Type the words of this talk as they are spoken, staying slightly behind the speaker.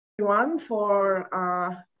everyone for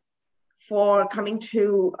coming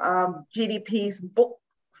to GDP's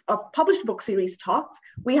published book series talks.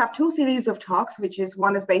 We have two series of talks,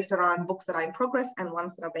 one is based around books that are in progress and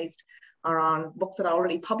ones that are based around books that are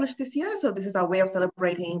already published this year. So this is our way of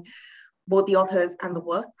celebrating both the authors and the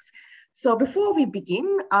works. So before we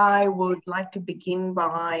begin, I would like to begin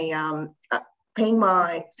by paying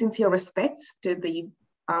my sincere respects to the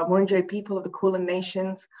Wurundjeri people of the Kulin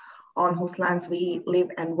Nations on whose lands we live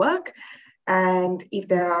and work. And if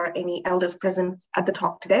there are any elders present at the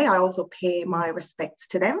talk today, I also pay my respects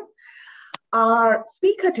to them. Our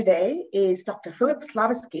speaker today is Dr. Filip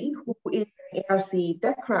Slaveski, who is an ARC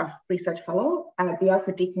DECRA Research Fellow at the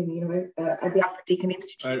Alfred Deakin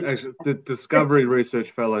Institute. The Discovery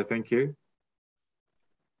Research Fellow, thank you.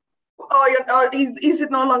 Oh, is it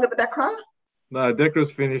no longer the DECRA? No,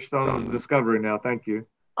 DECRA's finished on Discovery now, thank you.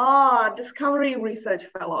 Discovery Research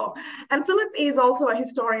Fellow. And Filip is also a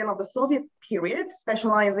historian of the Soviet period,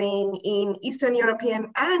 specializing in Eastern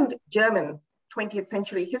European and German 20th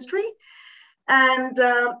century history. And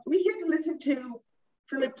we're here to listen to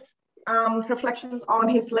Filip's reflections on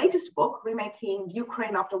his latest book, Remaking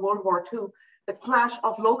Ukraine After World War II, The Clash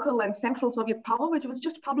of Local and Central Soviet Power, which was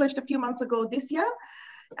just published a few months ago this year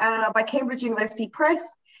by Cambridge University Press.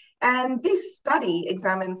 And this study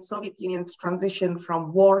examines Soviet Union's transition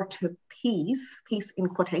from war to peace in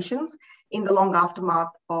quotations, in the long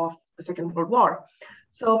aftermath of the Second World War.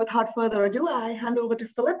 So without further ado, I hand over to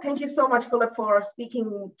Filip. Thank you so much, Filip, for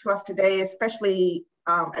speaking to us today, especially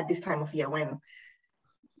at this time of year when,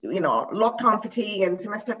 lockdown fatigue and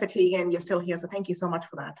semester fatigue, and you're still here. So thank you so much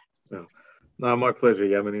for that. No, my pleasure,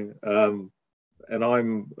 Yamini. And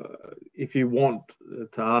I'm, if you want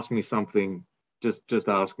to ask me something, just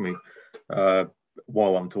ask me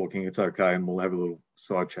while I'm talking. It's okay, and we'll have a little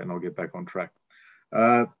side chat and I'll get back on track.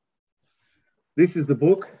 This is the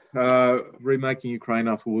book, Remaking Ukraine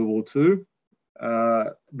After World War II.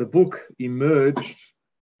 The book emerged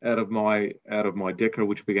out of my DECRA,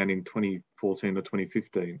 which began in 2014 or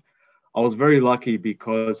 2015. I was very lucky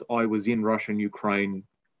because I was in Russia and Ukraine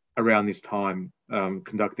around this time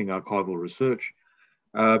conducting archival research.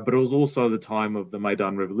 But it was also the time of the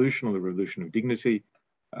Maidan Revolution, or the Revolution of Dignity,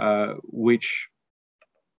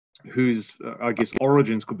 whose I guess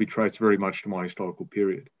origins could be traced very much to my historical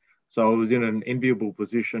period. So I was in an enviable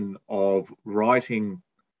position of writing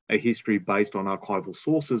a history based on archival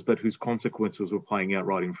sources, but whose consequences were playing out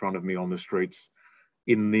right in front of me on the streets,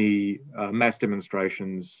 in the mass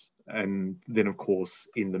demonstrations, and then of course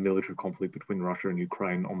in the military conflict between Russia and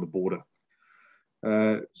Ukraine on the border.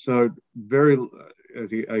 So very,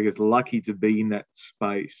 I guess, lucky to be in that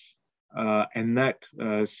space. And that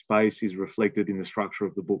space is reflected in the structure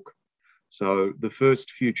of the book. So the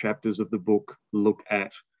first few chapters of the book look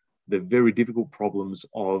at the very difficult problems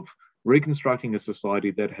of reconstructing a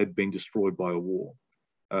society that had been destroyed by a war,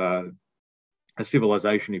 a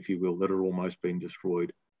civilization, if you will, that had almost been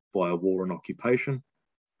destroyed by a war and occupation.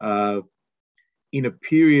 In a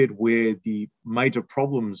period where the major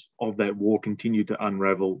problems of that war continued to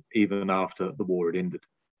unravel even after the war had ended,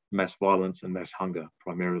 mass violence and mass hunger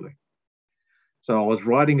primarily. So I was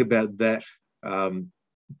writing about that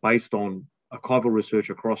based on archival research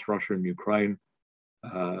across Russia and Ukraine,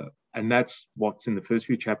 and that's what's in the first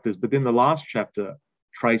few chapters. But then the last chapter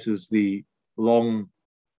traces the long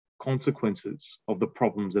consequences of the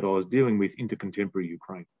problems that I was dealing with into contemporary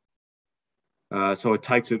Ukraine. So it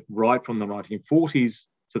takes it right from the 1940s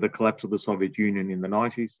to the collapse of the Soviet Union in the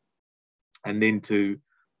 90s, and then to,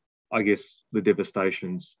 I guess, the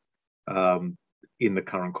devastations in the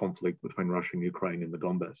current conflict between Russia and Ukraine in the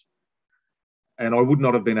Donbass. And I would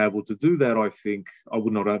not have been able to do that, I think. I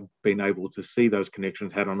would not have been able to see those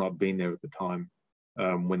connections had I not been there at the time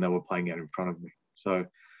when they were playing out in front of me. So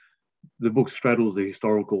the book straddles the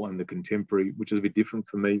historical and the contemporary, which is a bit different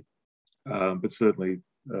for me, but certainly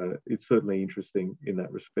it's certainly interesting in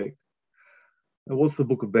that respect. Now, what's the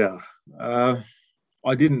book about?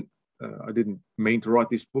 I didn't mean to write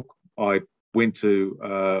this book. I went to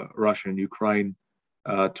Russia and Ukraine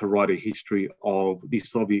to write a history of the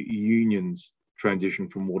Soviet Union's transition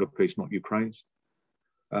from war to peace, not Ukraine's.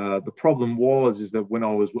 The problem is that when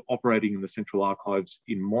I was operating in the Central Archives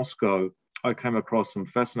in Moscow, I came across some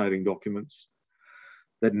fascinating documents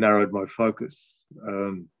that narrowed my focus.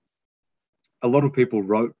 A lot of people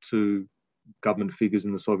wrote to government figures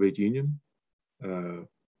in the Soviet Union.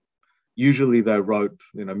 Usually they wrote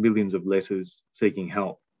millions of letters seeking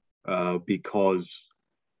help because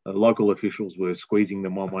local officials were squeezing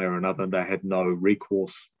them one way or another. They had no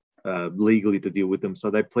recourse legally to deal with them.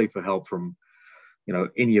 So they'd plead for help from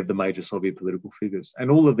any of the major Soviet political figures. And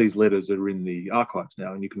all of these letters are in the archives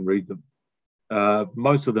now, and you can read them.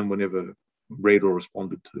 Most of them were never read or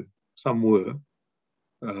responded to. Some were.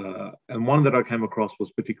 And one that I came across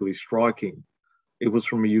was particularly striking. It was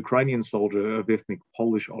from a Ukrainian soldier of ethnic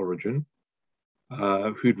Polish origin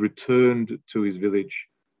who'd returned to his village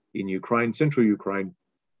in Ukraine, central Ukraine,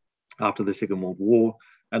 after the Second World War,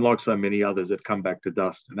 and like so many others, had come back to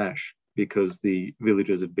dust and ash because the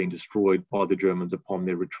villages had been destroyed by the Germans upon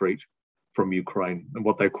their retreat from Ukraine, and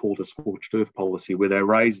what they called a scorched earth policy, where they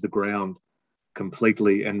razed the ground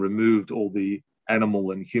completely and removed all the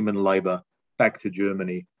animal and human labour back to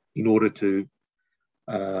Germany in order to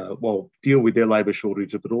deal with their labour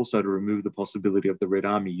shortage, but also to remove the possibility of the Red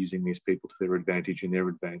Army using these people to their advantage in their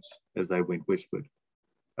advance as they went westward.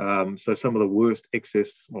 So some of the worst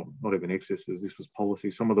excess, well, not even excesses, this was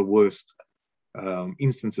policy, some of the worst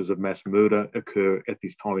instances of mass murder occur at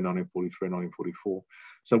this time in 1943 and 1944.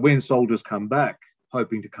 So when soldiers come back,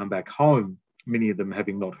 hoping to come back home, many of them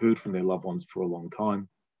having not heard from their loved ones for a long time,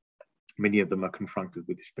 many of them are confronted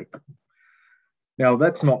with this spectacle. Now,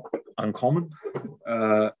 that's not uncommon,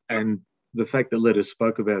 and the fact that letters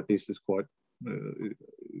spoke about this is quite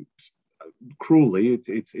cruelly,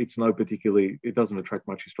 it's no particularly, it doesn't attract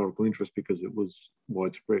much historical interest because it was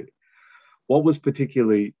widespread. What was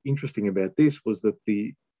particularly interesting about this was that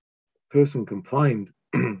the person complained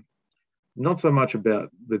not so much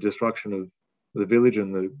about the destruction of the village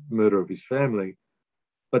and the murder of his family,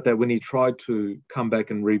 but that when he tried to come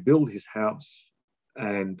back and rebuild his house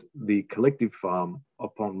and the collective farm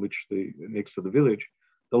upon which next to the village,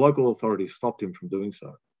 the local authorities stopped him from doing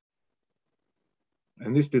so.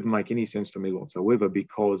 And this didn't make any sense to me whatsoever,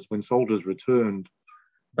 because when soldiers returned,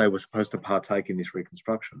 they were supposed to partake in this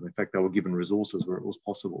reconstruction. In fact, they were given resources where it was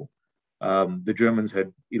possible. The Germans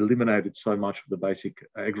had eliminated so much of the basic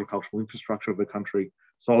agricultural infrastructure of the country.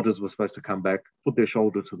 Soldiers were supposed to come back, put their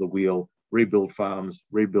shoulder to the wheel, rebuild farms,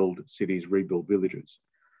 rebuild cities, rebuild villages.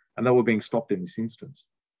 And they were being stopped in this instance.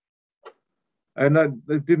 And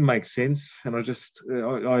it didn't make sense. And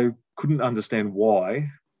I couldn't understand why.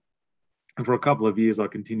 And for a couple of years, I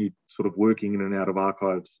continued sort of working in and out of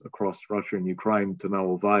archives across Russia and Ukraine to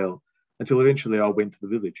no avail, until eventually I went to the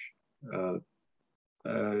village.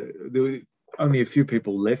 There were only a few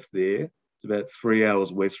people left there. It's about 3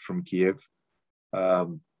 hours west from Kiev.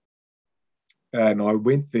 And I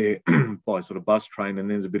went there by sort of bus train, and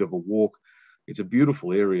there's a bit of a walk. It's a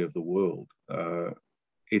beautiful area of the world.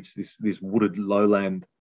 It's this wooded lowland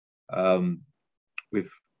with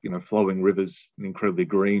flowing rivers and incredibly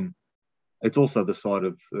green. It's also the site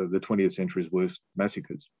of the 20th century's worst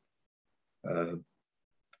massacres.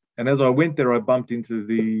 And as I went there, I bumped into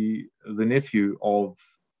the nephew of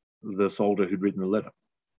the soldier who'd written the letter.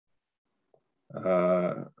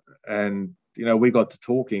 And we got to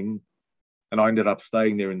talking, and I ended up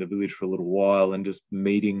staying there in the village for a little while and just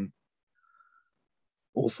meeting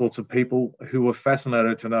all sorts of people who were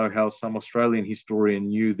fascinated to know how some Australian historian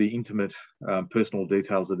knew the intimate personal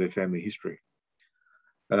details of their family history.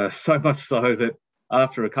 So much so that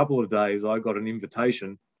after a couple of days, I got an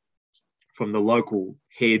invitation from the local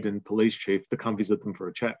head and police chief to come visit them for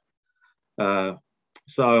a chat.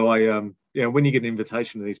 So when you get an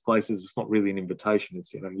invitation to these places, it's not really an invitation,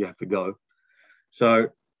 it's, you have to go. So,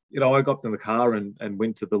 I got in the car and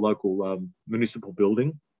went to the local municipal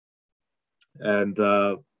building, and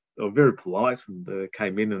they were very polite, and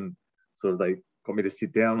came in and sort of they got me to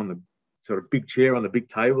sit down on the sort of big chair on the big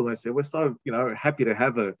table. And they said, we're so, happy to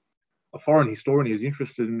have a foreign historian who's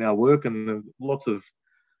interested in our work, and lots of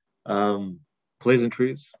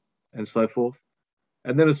pleasantries and so forth.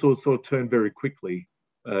 And then it sort of turned very quickly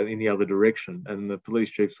in the other direction. And the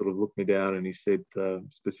police chief sort of looked me down and he said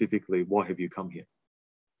specifically, why have you come here?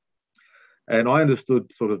 And I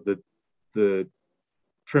understood sort of the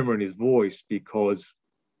tremor in his voice, because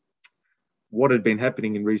what had been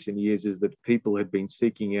happening in recent years is that people had been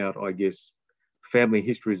seeking out, I guess, family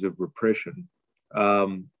histories of repression.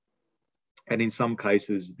 And in some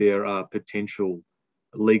cases, there are potential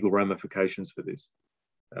legal ramifications for this.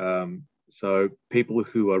 So people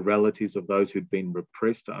who are relatives of those who'd been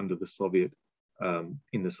repressed under the Soviet,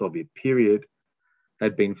 in the Soviet period,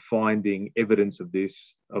 had been finding evidence of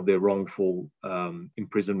this, of their wrongful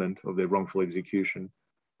imprisonment, of their wrongful execution,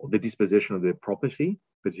 or the dispossession of their property,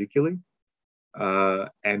 particularly,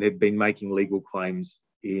 and had been making legal claims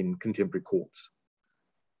in contemporary courts.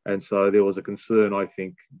 And so there was a concern, I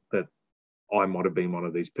think, that I might have been one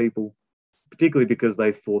of these people, particularly because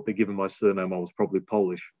they thought that given my surname, I was probably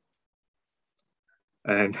Polish.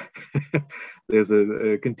 And there's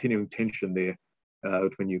a continuing tension there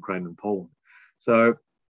between Ukraine and Poland. So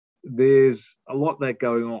there's a lot that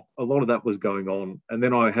going on. A lot of that was going on, and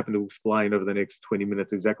then I happened to explain over the next 20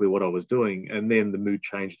 minutes exactly what I was doing, and then the mood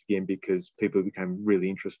changed again because people became really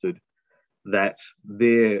interested that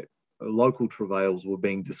their local travails were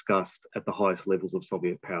being discussed at the highest levels of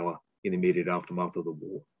Soviet power in the immediate aftermath of the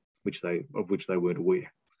war, of which they weren't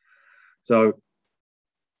aware. So,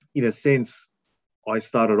 in a sense, I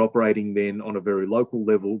started operating then on a very local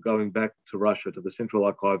level, going back to Russia, to the Central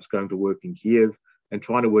Archives, going to work in Kiev, and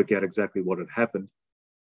trying to work out exactly what had happened.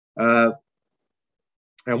 And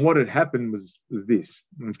what had happened was this,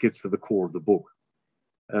 which gets to the core of the book.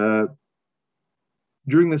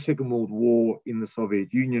 During the Second World War in the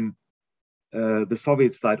Soviet Union, the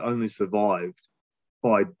Soviet state only survived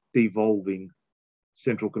by devolving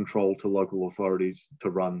central control to local authorities to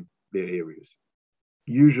run their areas.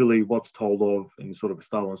 Usually what's told of in sort of a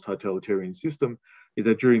Stalinist totalitarian system is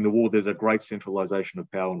that during the war, there's a great centralization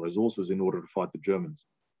of power and resources in order to fight the Germans.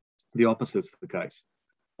 The opposite's the case.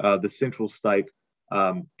 The central state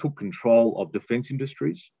took control of defense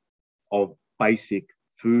industries, of basic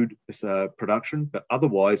food production, but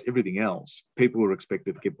otherwise everything else, people were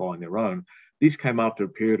expected to get by on their own. This came after a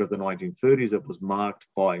period of the 1930s that was marked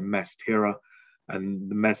by mass terror and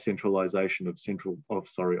the mass centralization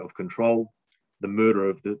of control, the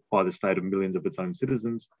murder by the state of millions of its own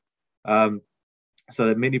citizens, so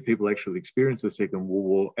that many people actually experienced the Second World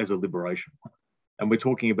War as a liberation. And we're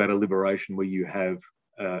talking about a liberation where you have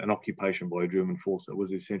an occupation by a German force that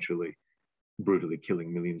was essentially brutally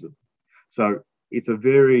killing millions of them. So it's a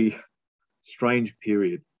very strange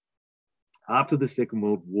period. After the Second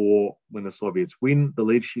World War, when the Soviets win, the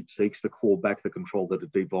leadership seeks to claw back the control that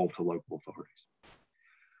had devolved to local authorities.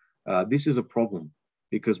 This is a problem,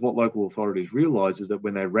 because what local authorities realized is that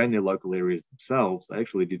when they ran their local areas themselves, they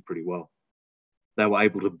actually did pretty well. They were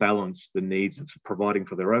able to balance the needs of providing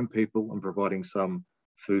for their own people and providing some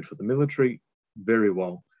food for the military very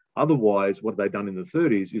well. Otherwise, what they'd done in the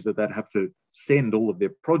 30s is that they'd have to send all of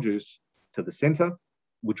their produce to the center,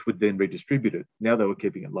 which would then redistribute it. Now they were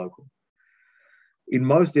keeping it local. In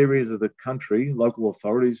most areas of the country, local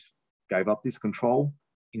authorities gave up this control.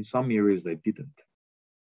 In some areas, they didn't.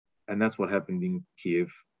 And that's what happened in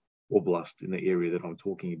Kiev Oblast, in the area that I'm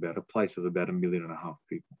talking about, a place of about 1.5 million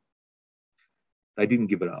people. They didn't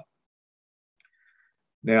give it up.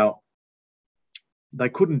 Now, they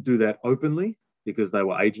couldn't do that openly because they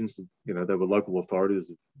were agents, they were local authorities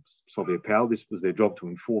of Soviet power. This was their job to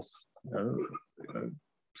enforce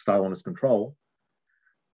Stalinist control.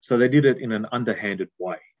 So they did it in an underhanded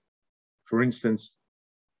way. For instance,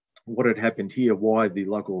 what had happened here, why the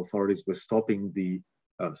local authorities were stopping the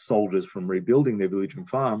soldiers from rebuilding their village and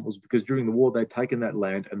farm, was because during the war, they'd taken that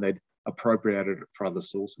land and they'd appropriated it for other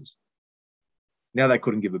sources. Now they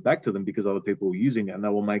couldn't give it back to them because other people were using it, and they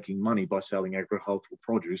were making money by selling agricultural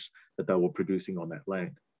produce that they were producing on that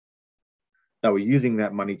land. They were using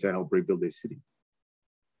that money to help rebuild their city.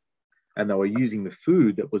 And they were using the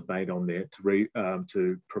food that was made on there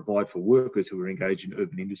to provide for workers who were engaged in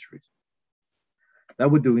urban industries. They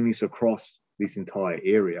were doing this across this entire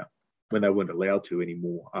area when they weren't allowed to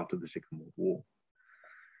anymore after the Second World War.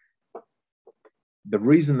 The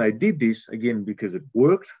reason they did this, again, because it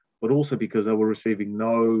worked, but also because they were receiving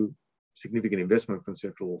no significant investment from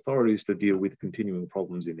central authorities to deal with continuing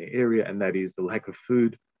problems in their area, and that is the lack of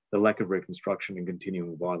food, the lack of reconstruction, and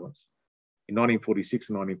continuing violence. In 1946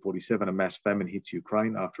 and 1947, a mass famine hits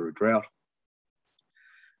Ukraine after a drought.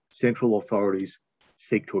 Central authorities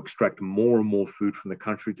seek to extract more and more food from the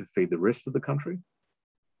country to feed the rest of the country.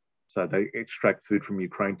 So they extract food from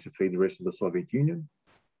Ukraine to feed the rest of the Soviet Union.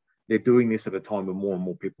 They're doing this at a time when more and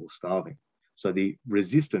more people are starving. So the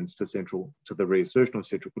resistance to the reassertion of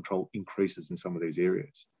central control increases in some of these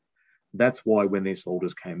areas. That's why when their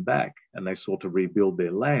soldiers came back and they sought to rebuild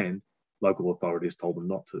their land, local authorities told them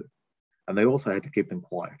not to. And they also had to keep them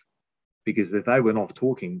quiet, because if they went off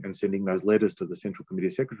talking and sending those letters to the Central Committee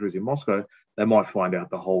of Secretaries in Moscow, they might find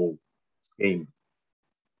out the whole scheme.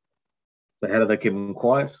 So how do they keep them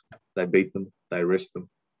quiet? They beat them, they arrest them,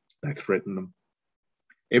 they threaten them.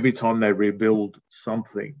 Every time they rebuild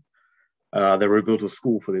something, they rebuild a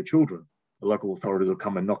school for their children, the local authorities will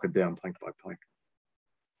come and knock it down plank by plank.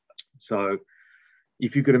 So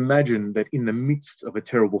if you could imagine that in the midst of a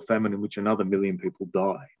terrible famine in which another 1 million people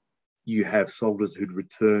die, you have soldiers who'd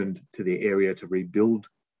returned to their area to rebuild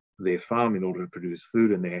their farm in order to produce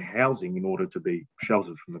food and their housing in order to be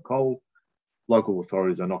sheltered from the cold. Local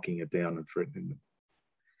authorities are knocking it down and threatening them.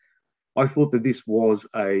 I thought that this was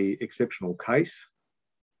an exceptional case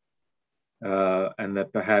and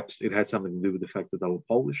that perhaps it had something to do with the fact that they were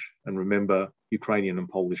Polish. And remember, Ukrainian and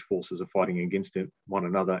Polish forces are fighting against one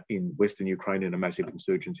another in Western Ukraine in a massive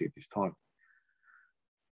insurgency at this time.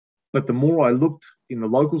 But the more I looked in the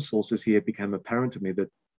local sources here, it became apparent to me that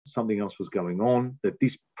something else was going on, that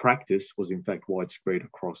this practice was in fact widespread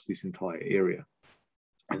across this entire area.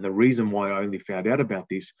 And the reason why I only found out about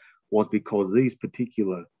this was because these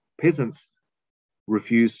particular peasants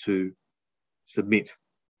refused to submit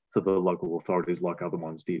to the local authorities like other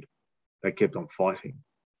ones did. They kept on fighting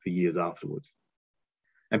for years afterwards.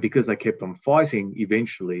 And because they kept on fighting,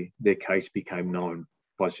 eventually their case became known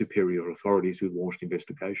by superior authorities who launched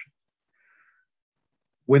investigations.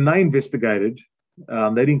 When they investigated,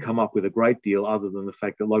 they didn't come up with a great deal other than the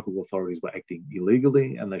fact that local authorities were acting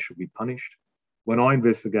illegally and they should be punished. When I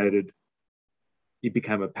investigated, it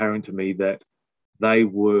became apparent to me that they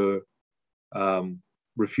were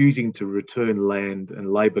refusing to return land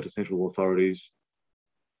and labour to central authorities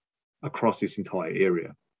across this entire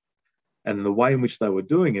area. And the way in which they were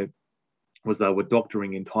doing it was they were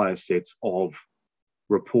doctoring entire sets of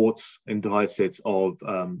reports, entire sets of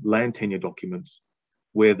land tenure documents,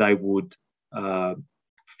 where they would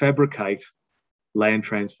fabricate land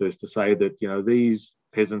transfers to say that, you know, these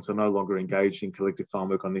peasants are no longer engaged in collective farm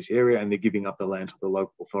work on this area and they're giving up the land to the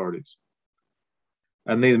local authorities.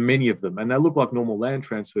 And there are many of them, and they look like normal land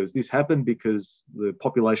transfers. This happened because the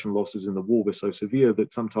population losses in the war were so severe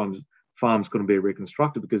that sometimes farms couldn't be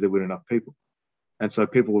reconstructed because there weren't enough people. And so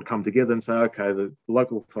people would come together and say, okay, the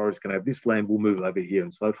local authorities can have this land, we'll move it over here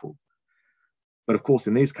and so forth. But of course,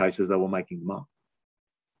 in these cases, they were making them up.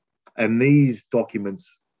 And these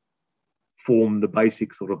documents form the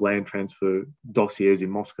basic sort of land transfer dossiers in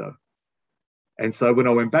Moscow. And so when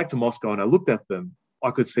I went back to Moscow and I looked at them, I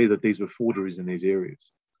could see that these were forgeries in these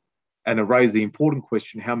areas. And it raised the important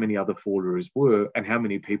question, how many other forgeries were and how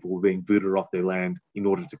many people were being booted off their land in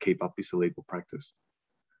order to keep up this illegal practice.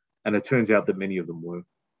 And it turns out that many of them were.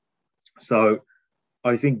 So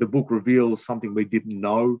I think the book reveals something we didn't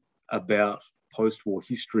know about post-war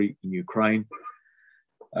history in Ukraine,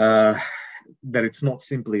 that it's not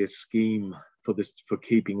simply a scheme for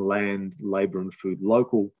keeping land, labour and food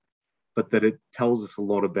local, but that it tells us a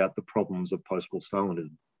lot about the problems of post-war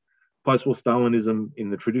Stalinism. Post-war Stalinism in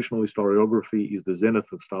the traditional historiography is the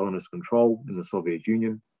zenith of Stalinist control in the Soviet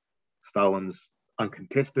Union. Stalin's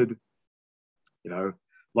uncontested, you know,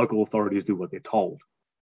 local authorities do what they're told.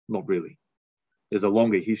 Not really. There's a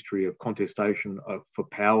longer history of contestation for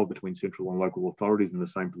power between central and local authorities in the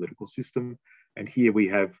same political system. And here we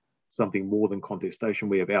have something more than contestation.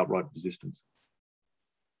 We have outright resistance.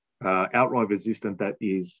 Outright resistance that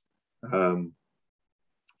is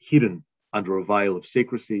hidden under a veil of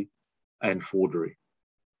secrecy and forgery.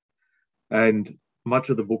 And much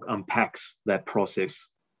of the book unpacks that process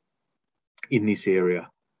in this area.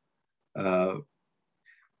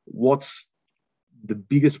 What's the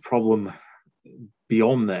biggest problem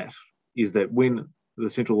beyond that is that when the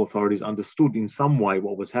central authorities understood in some way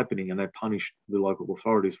what was happening and they punished the local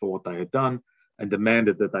authorities for what they had done and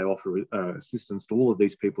demanded that they offer assistance to all of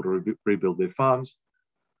these people to rebuild their farms,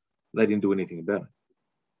 they didn't do anything about it.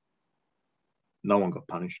 No one got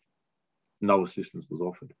punished. No assistance was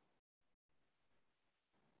offered.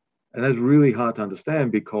 And that's really hard to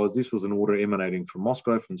understand because this was an order emanating from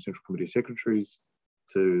Moscow, from Central Committee secretaries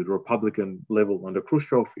to the Republican level under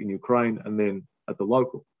Khrushchev in Ukraine, and then at the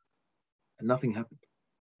local. And nothing happened.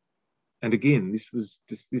 And again, this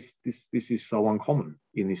is so uncommon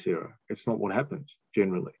in this era. It's not what happens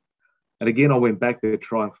generally. And again, I went back there to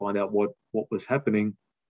try and find out what was happening.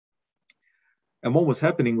 And what was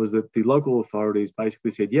happening was that the local authorities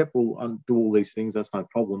basically said, yep, we'll do all these things, that's no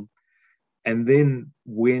problem. And then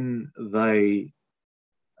when they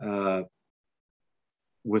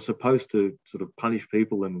were supposed to sort of punish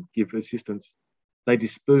people and give assistance, they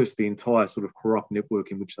dispersed the entire sort of corrupt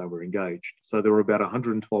network in which they were engaged. So there were about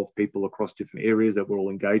 112 people across different areas that were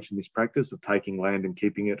all engaged in this practice of taking land and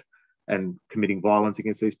keeping it and committing violence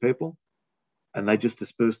against these people. And they just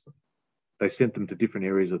dispersed them. They sent them to different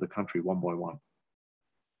areas of the country one by one,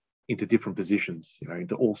 into different positions, you know,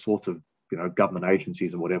 into all sorts of, you know, government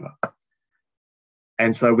agencies and whatever.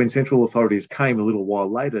 And so when central authorities came a little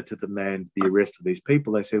while later to demand the arrest of these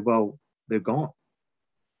people, they said, well, they're gone.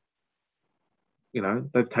 You know,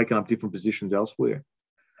 they've taken up different positions elsewhere.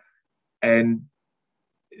 And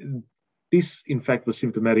this, in fact, was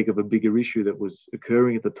symptomatic of a bigger issue that was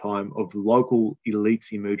occurring at the time of local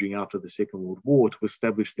elites emerging after the Second World War to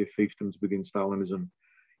establish their fiefdoms within Stalinism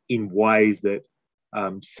in ways that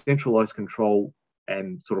centralized control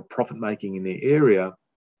and sort of profit-making in their area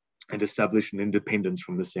and establish an independence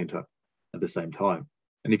from the center at the same time.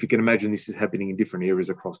 And if you can imagine, this is happening in different areas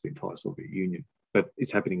across the entire Soviet Union, but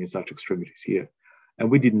it's happening in such extremities here.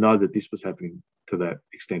 And we didn't know that this was happening to that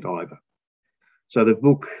extent either. So the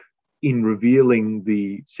book, in revealing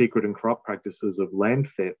the secret and corrupt practices of land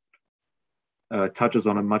theft, touches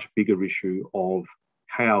on a much bigger issue of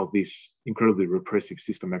how this incredibly repressive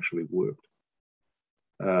system actually worked,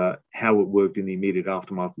 how it worked in the immediate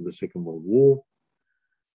aftermath of the Second World War,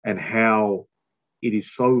 and how it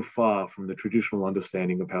is so far from the traditional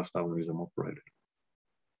understanding of how Stalinism operated.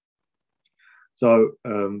 So,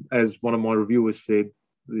 as one of my reviewers said,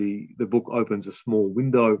 the book opens a small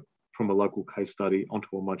window from a local case study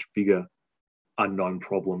onto a much bigger unknown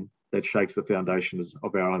problem that shakes the foundations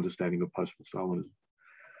of our understanding of post-war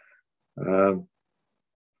Stalinism.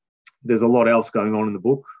 There's a lot else going on in the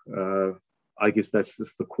book. I guess that's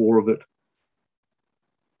just the core of it.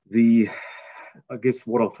 I guess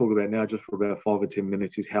what I'll talk about now, just for about 5 or 10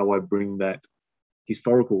 minutes, is how I bring that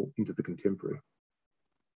historical into the contemporary.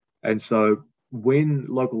 And so when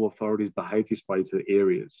local authorities behave this way to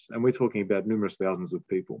areas, and we're talking about numerous thousands of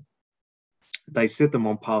people, they set them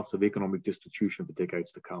on paths of economic destitution for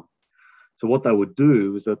decades to come. So what they would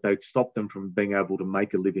do is that they'd stop them from being able to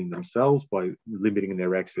make a living themselves by limiting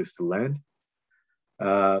their access to land.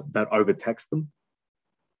 That overtaxed them,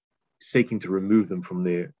 seeking to remove them from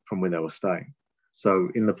where they were staying. So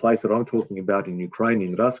in the place that I'm talking about in Ukraine,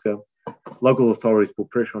 in Raska, local authorities put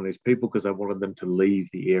pressure on these people because they wanted them to leave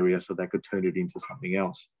the area so they could turn it into something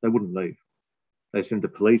else. They wouldn't leave. They sent the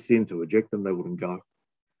police in to eject them. They wouldn't go.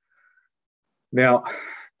 Now,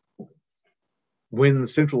 when the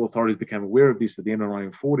central authorities became aware of this at the end of the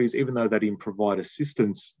 1940s, even though they didn't provide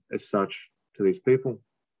assistance as such to these people,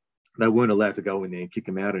 they weren't allowed to go in there and kick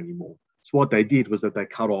them out anymore. So what they did was that they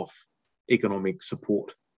cut off economic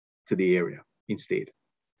support to the area instead.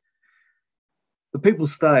 The people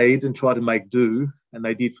stayed and tried to make do, and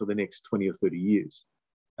they did for the next 20 or 30 years.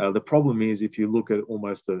 The problem is, if you look at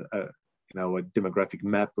almost a demographic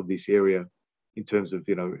map of this area in terms of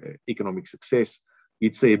economic success,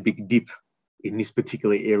 you'd see a big dip in this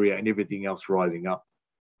particular area and everything else rising up.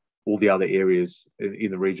 All the other areas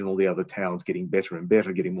in the region, all the other towns getting better and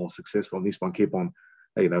better, getting more successful, and this one kept on,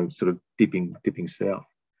 sort of dipping south.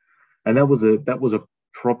 And that was a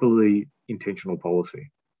properly intentional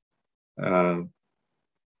policy.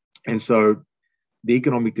 And so the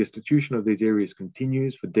economic destitution of these areas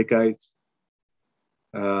continues for decades,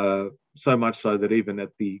 so much so that even at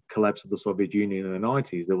the collapse of the Soviet Union in the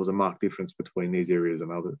 90s, there was a marked difference between these areas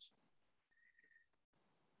and others.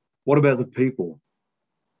 What about the people?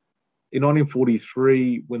 In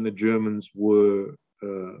 1943, when the Germans were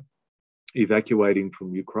evacuating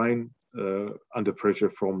from Ukraine under pressure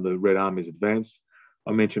from the Red Army's advance,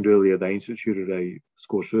 I mentioned earlier they instituted a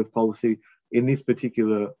scorched earth policy. In this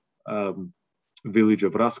particular village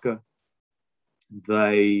of Raska,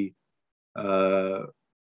 they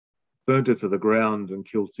burnt it to the ground and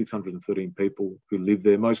killed 613 people who lived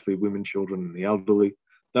there, mostly women, children, and the elderly.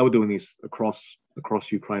 They were doing this across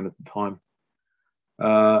Ukraine at the time.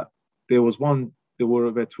 There were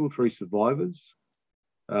about 2 or 3 survivors,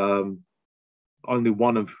 only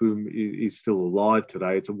one of whom is still alive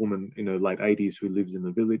today. It's a woman in her late 80s who lives in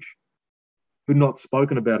the village, who'd not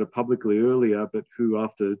spoken about it publicly earlier, but who,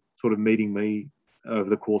 after sort of meeting me over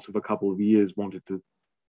the course of a couple of years, wanted to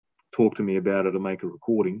talk to me about it and make a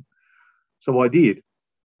recording. So I did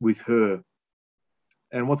with her.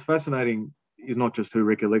 And what's fascinating is not just her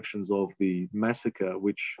recollections of the massacre,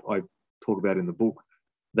 which I talk about in the book,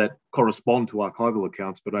 that correspond to archival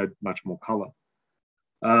accounts, but add much more colour.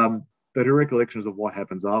 But her recollections of what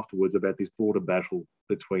happens afterwards about this broader battle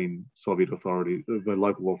between Soviet authorities, the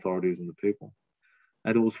local authorities and the people.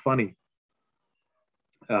 And it was funny.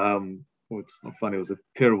 Well, it's not funny, it was a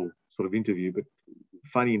terrible sort of interview, but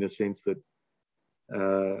funny in a sense that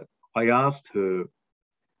I asked her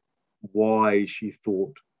why she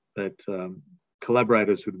thought that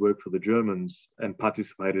collaborators who'd worked for the Germans and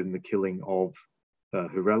participated in the killing of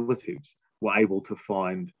her relatives were able to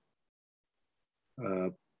find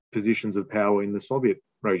positions of power in the Soviet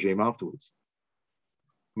regime afterwards.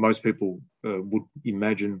 Most people would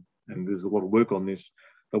imagine, and there's a lot of work on this,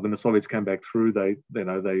 that when the Soviets came back through,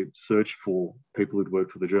 they searched for people who'd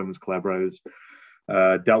worked for the Germans, collaborators,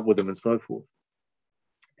 dealt with them, and so forth.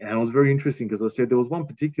 And it was very interesting because I said there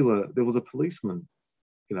was a policeman,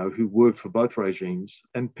 who worked for both regimes,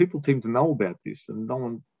 and people seem to know about this, and no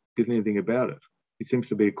one did anything about it. It seems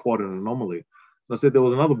to be quite an anomaly. And I said there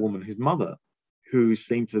was another woman, his mother, who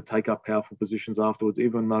seemed to take up powerful positions afterwards,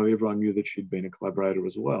 even though everyone knew that she'd been a collaborator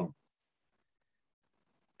as well.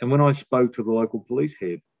 And when I spoke to the local police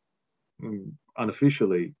head,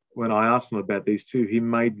 unofficially, when I asked him about these two, he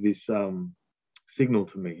made this signal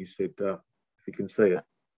to me. He said, if you can see it,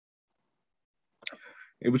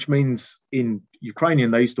 which means in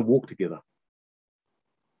Ukrainian, they used to walk together,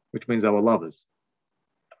 which means they were lovers.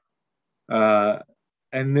 And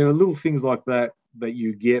there are little things like that that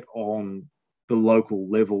you get on the local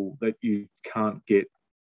level that you can't get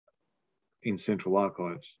in central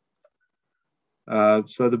archives.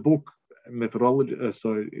 So the book methodology,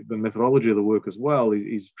 the methodology of the work as well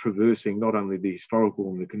is traversing not only the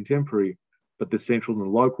historical and the contemporary, but the central and the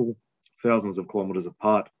local, thousands of kilometres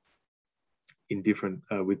apart, in different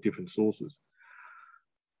with different sources.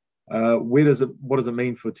 What does it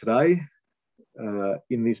mean for today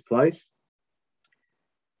in this place?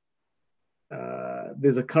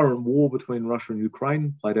 There's a current war between Russia and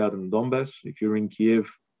Ukraine played out in Donbass. If you're in Kiev,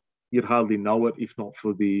 you'd hardly know it if not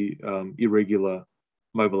for the irregular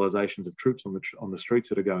mobilizations of troops on the streets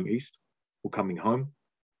that are going east or coming home.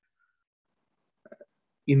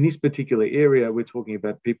 In this particular area, we're talking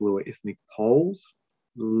about people who are ethnic Poles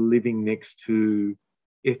living next to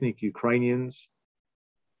ethnic Ukrainians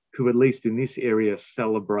who, at least in this area,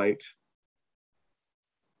 celebrate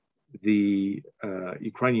the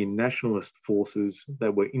Ukrainian nationalist forces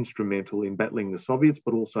that were instrumental in battling the Soviets,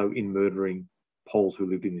 but also in murdering Poles who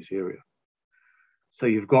lived in this area. So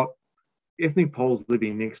you've got ethnic Poles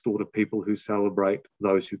living next door to people who celebrate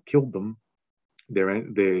those who killed them,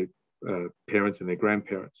 their parents and their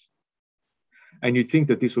grandparents. And you'd think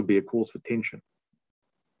that this would be a cause for tension,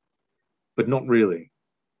 but not really.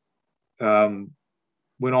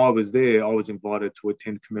 When I was there, I was invited to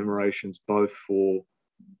attend commemorations both for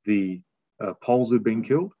the Poles who'd been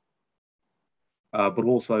killed, but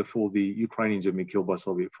also for the Ukrainians who'd been killed by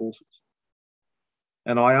Soviet forces.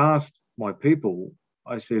 And I asked my people,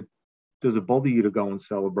 I said, does it bother you to go and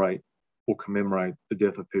celebrate or commemorate the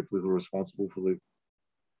death of people who are responsible for the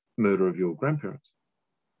murder of your grandparents?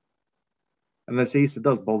 And they said, yes, it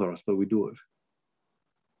does bother us, but we do it.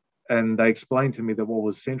 And they explained to me that what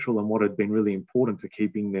was central and what had been really important to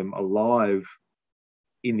keeping them alive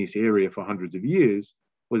in this area for hundreds of years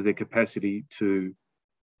was their capacity to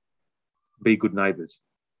be good neighbours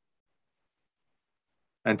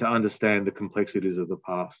and to understand the complexities of the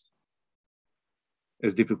past,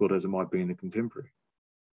 as difficult as it might be in the contemporary.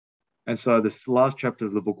 And so this last chapter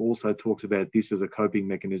of the book also talks about this as a coping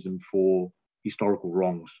mechanism for historical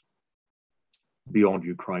wrongs beyond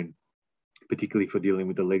Ukraine, particularly for dealing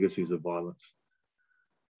with the legacies of violence,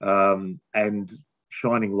 and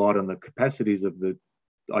shining light on the capacities of the,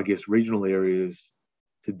 I guess, regional areas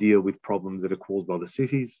to deal with problems that are caused by the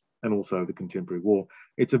cities and also the contemporary war.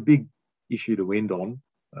 It's a big issue to end on.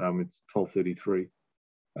 It's 12:33.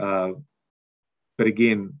 But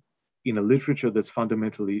again, in a literature that's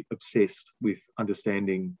fundamentally obsessed with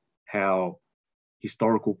understanding how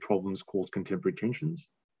historical problems cause contemporary tensions,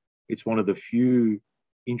 it's one of the few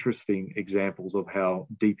interesting examples of how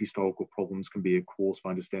deep historical problems can be a cause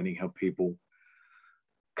for understanding how people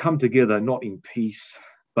come together, not in peace,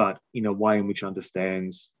 but in a way in which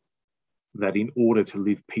understands that in order to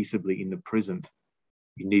live peaceably in the present,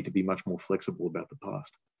 you need to be much more flexible about the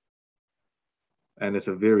past. And it's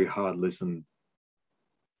a very hard lesson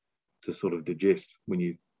to sort of digest when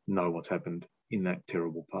you know what's happened in that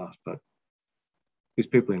terrible past. But these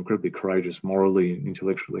people are incredibly courageous morally and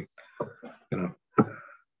intellectually, you know.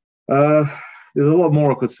 There's a lot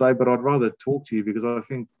more I could say, but I'd rather talk to you because I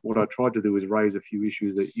think what I tried to do is raise a few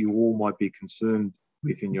issues that you all might be concerned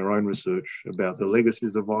with in your own research about the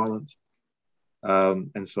legacies of violence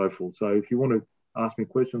and so forth. So if you want to ask me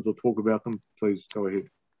questions or talk about them, please go ahead.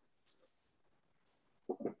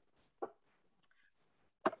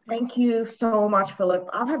 Thank you so much, Philip.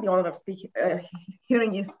 I've had the honor of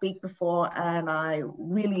hearing you speak before, and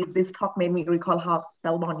this talk made me recall how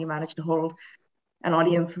spellbound you managed to hold an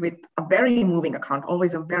audience with a very moving account,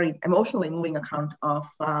 always a very emotionally moving account of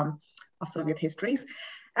Soviet histories,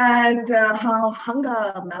 and how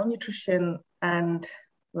hunger, malnutrition, and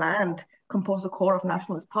land compose the core of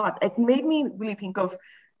nationalist thought. It made me really think of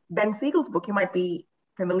Ben Siegel's book. You might be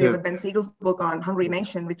familiar with Ben Siegel's book on Hungry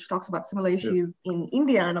Nation, which talks about similar issues in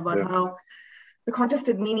India and about how the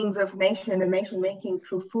contested meanings of nation and nation making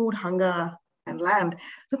through food, hunger, and land.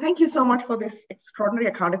 So thank you so much for this extraordinary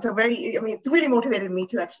account. It's it's really motivated me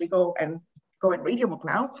to actually go and read your book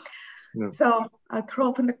now. Yeah. So I'll throw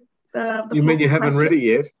open the You mean you haven't read it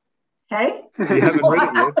yet? Hey? You haven't read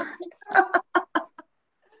it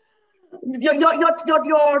yet?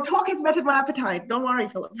 Your talk has whetted my appetite. Don't worry,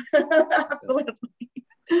 Philip. Absolutely.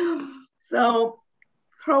 So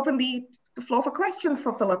throw open the floor for questions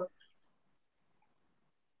for Philip.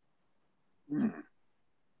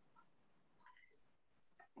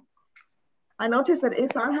 I noticed that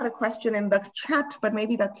Isan had a question in the chat, but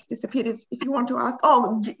maybe that's disappeared. If you want to ask,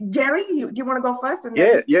 oh, Jerry, do you want to go first? And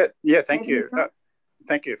yeah. Thank you.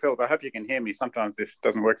 Thank you, Philip. I hope you can hear me. Sometimes this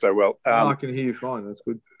doesn't work so well. I can hear you fine. That's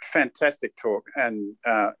good. Fantastic talk, and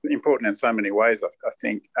important in so many ways, I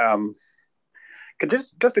think.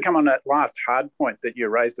 Just to come on that last hard point that you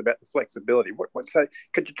raised about the flexibility,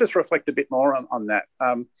 could you just reflect a bit more on that,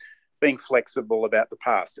 being flexible about the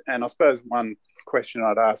past? And I suppose one question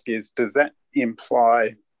I'd ask is, does that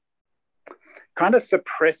imply kind of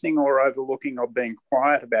suppressing or overlooking or being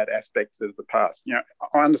quiet about aspects of the past? You know,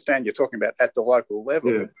 I understand you're talking about at the local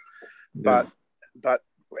level, but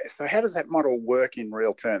so how does that model work in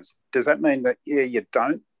real terms? Does that mean that you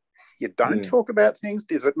don't talk about things?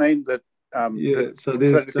 Does it mean that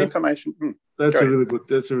that's information? That's a really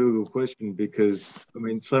good question, because I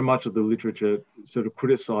mean, so much of the literature sort of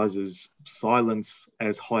criticizes silence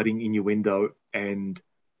as hiding innuendo and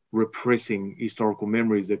repressing historical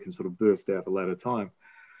memories that can sort of burst out at a later time.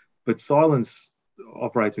 But silence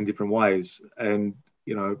operates in different ways, and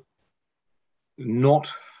you know,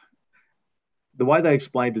 not the way they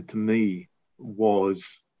explained it to me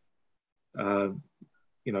was, you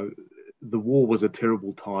know, the war was a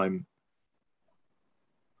terrible time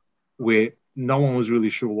where no one was really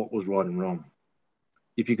sure what was right and wrong.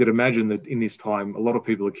 If you could imagine that in this time, a lot of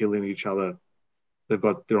people are killing each other.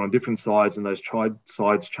 They're on different sides, and those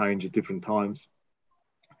sides change at different times.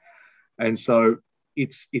 And so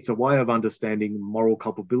it's a way of understanding moral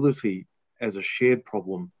culpability as a shared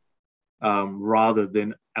problem, rather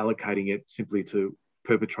than allocating it simply to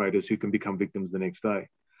perpetrators who can become victims the next day.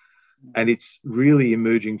 And it's really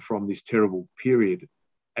emerging from this terrible period.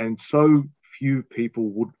 And so few people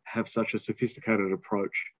would have such a sophisticated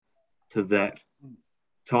approach to that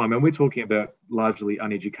time. And we're talking about largely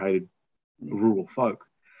uneducated rural folk.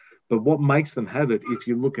 But what makes them have it, if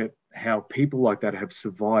you look at how people like that have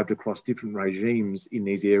survived across different regimes in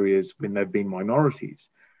these areas when they've been minorities,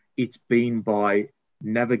 it's been by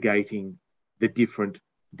navigating the different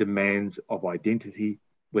demands of identity,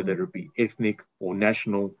 whether it be ethnic or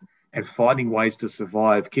national, and finding ways to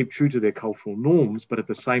survive, keep true to their cultural norms, but at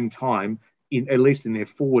the same time, at least in their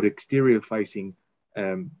forward exterior-facing,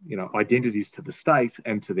 identities to the state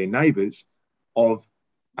and to their neighbours, of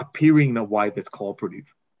appearing in a way that's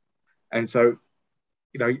cooperative. And so,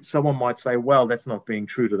 you know, someone might say, well, that's not being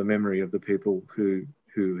true to the memory of the people who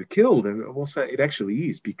are killed. And I'll say it actually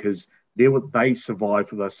is, because they survived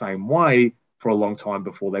for the same way for a long time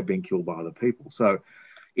before they've been killed by other people. So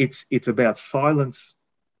it's about silence,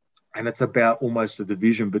 and it's about almost a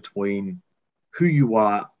division between who you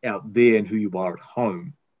are out there and who you are at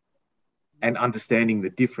home, and understanding the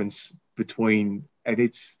difference between, and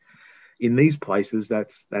it's in these places,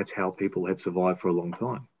 that's how people had survived for a long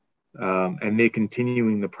time. And they're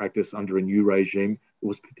continuing the practice under a new regime. It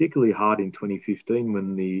was particularly hard in 2015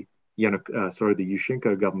 when the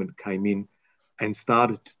Yushchenko government came in and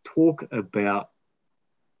started to talk about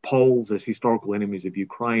Poles as historical enemies of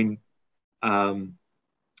Ukraine,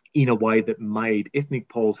 in a way that made ethnic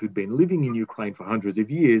Poles who'd been living in Ukraine for hundreds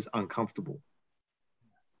of years uncomfortable.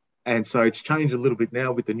 And so it's changed a little bit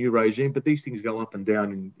now with the new regime, but these things go up and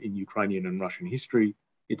down in Ukrainian and Russian history.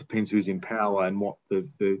 It depends who's in power and what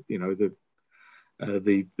the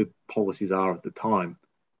policies are at the time.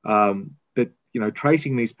 But you know,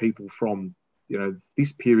 tracing these people from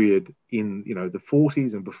this period in the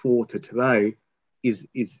 40s and before to today is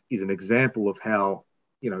an example of how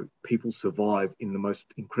people survive in the most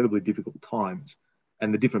incredibly difficult times,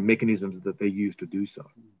 and the different mechanisms that they use to do so.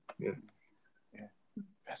 Yeah.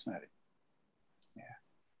 Fascinating. Yeah.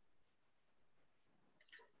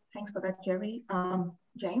 Thanks for that, Jerry.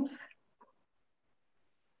 James?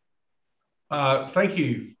 Thank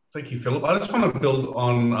you, Philip. I just want to build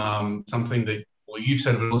on something that you've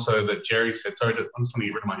said, but also that Jerry said. Sorry, I'm just going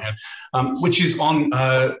to get rid of my hand. Which is on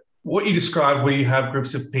what you described, where you have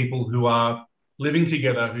groups of people who are living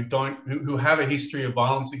together, who have a history of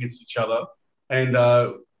violence against each other, and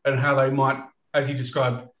how they might, as you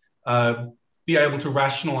described, be able to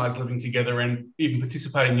rationalise living together and even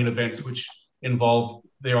participating in events which involve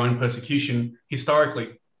their own persecution historically.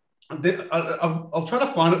 I'll try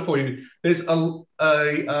to find it for you. There's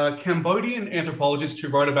a Cambodian anthropologist who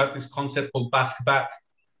wrote about this concept called Baskbat,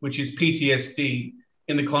 which is PTSD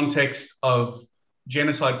in the context of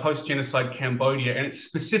genocide, post-genocide Cambodia. And it's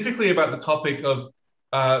specifically about the topic of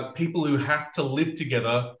people who have to live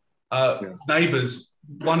together, neighbours.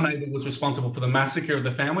 One neighbour was responsible for the massacre of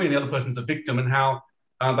the family, and the other person's a victim, and how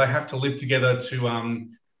they have to live together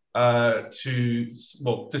to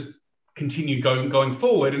just continue going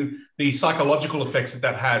forward, and the psychological effects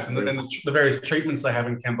that has, and the various treatments they have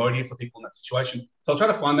in Cambodia for people in that situation. So I'll try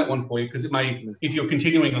to find that one for you, because it may, if you're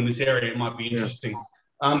continuing on this area, it might be interesting.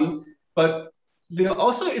 But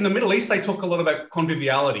also in the Middle East, they talk a lot about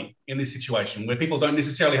conviviality in this situation, where people don't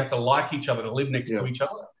necessarily have to like each other to live next to each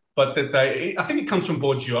other, but that I think it comes from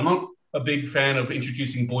Bourdieu. I'm not a big fan of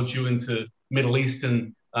introducing Bourdieu into Middle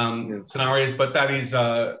Eastern scenarios, but that is,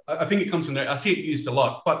 I think it comes from there. I see it used a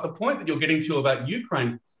lot. But the point that you're getting to about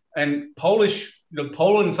Ukraine and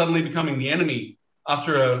Poland suddenly becoming the enemy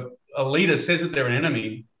after a leader says that they're an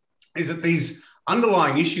enemy, is that these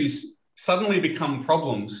underlying issues suddenly become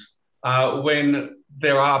problems when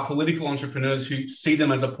there are political entrepreneurs who see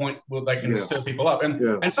them as a point where they can stir people up.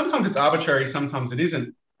 And sometimes it's arbitrary, sometimes it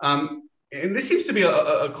isn't. And this seems to be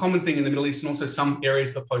a common thing in the Middle East, and also some areas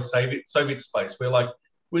of the post-Soviet space, where, like,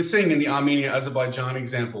 we're seeing in the Armenia-Azerbaijan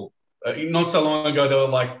example, not so long ago,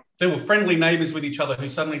 they were friendly neighbors with each other who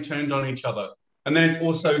suddenly turned on each other. And then it's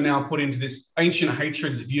also now put into this ancient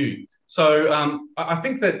hatreds view. So I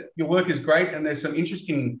think that your work is great, and there's some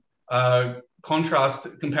interesting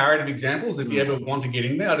comparative examples if you ever want to get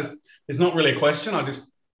in there. There's not really a question. I just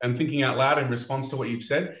am thinking out loud in response to what you've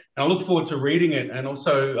said. And I look forward to reading it, and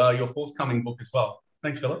also your forthcoming book as well.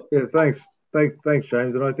 Thanks, Philip. Yeah, thanks,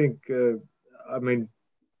 James. And I think,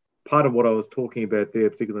 part of what I was talking about there,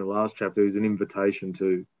 particularly in the last chapter, is an invitation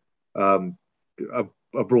to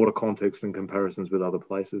a broader context and comparisons with other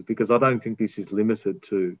places, because I don't think this is limited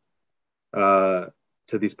to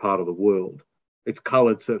this part of the world. It's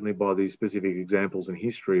coloured certainly by these specific examples in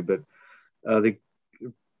history, but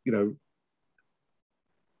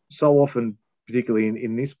so often, particularly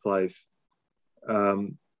in this place,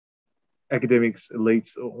 academics,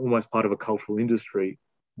 elites, are almost part of a cultural industry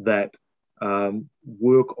that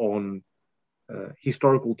work on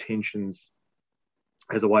historical tensions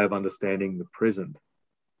as a way of understanding the present.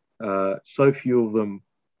 So few of them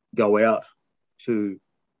go out to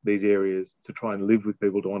these areas to try and live with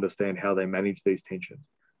people to understand how they manage these tensions.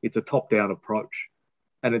 It's a top-down approach,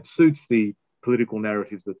 and it suits the political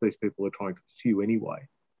narratives that these people are trying to pursue anyway.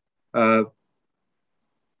 How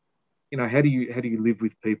do you live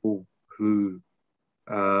with people whose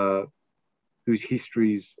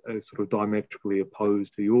histories are sort of diametrically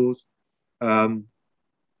opposed to yours? I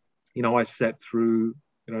sat through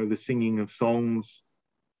the singing of songs,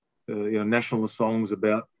 nationalist songs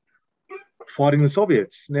about fighting the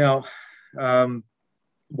Soviets. Now,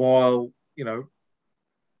 while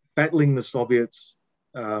battling the Soviets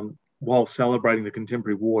while celebrating the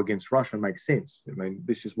contemporary war against Russia makes sense. I mean,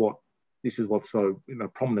 this is what's so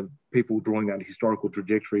prominent, people drawing that historical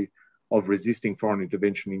trajectory of resisting foreign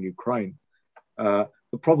intervention in Ukraine. The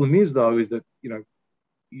problem is, though, is that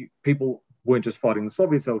people weren't just fighting the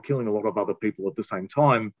Soviets; they were killing a lot of other people at the same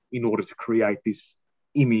time in order to create this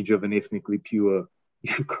image of an ethnically pure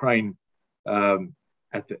Ukraine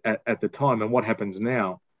at the time. And what happens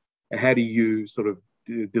now? How do you sort of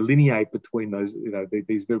delineate between those,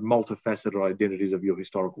 these very multifaceted identities of your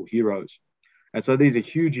historical heroes? And so these are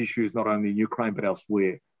huge issues, not only in Ukraine but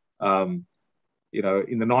elsewhere. In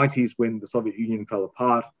the 90s, when the Soviet Union fell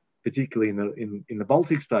apart, particularly in the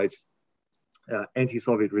Baltic states,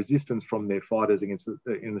 anti-Soviet resistance from their fighters in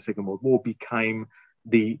the Second World War became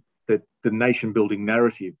the nation-building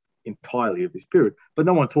narrative entirely of this period. But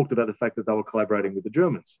no one talked about the fact that they were collaborating with the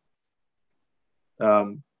Germans.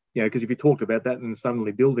 Because if you talked about that, then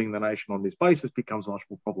suddenly building the nation on this basis becomes much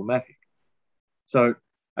more problematic. So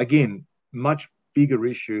again, much bigger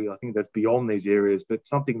issue. I think that's beyond these areas, but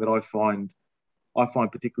something that I find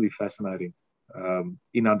particularly fascinating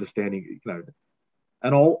in understanding,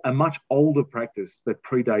 a much older practice that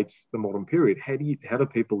predates the modern period. How do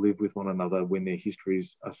people live with one another when their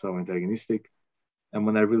histories are so antagonistic and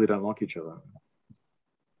when they really don't like each other?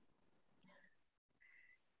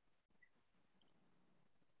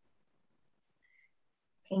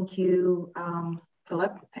 Thank you,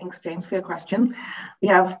 Philip. Thanks, James, for your question. We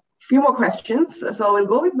have a few more questions. So we'll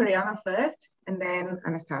go with Mariana first and then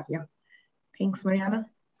Anastasia. Thanks, Mariana.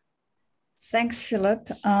 Thanks, Philip.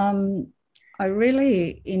 I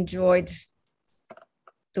really enjoyed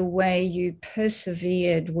the way you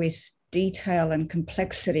persevered with detail and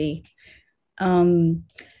complexity. And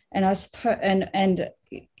I suppose, and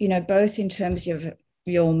both in terms of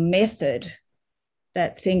your method,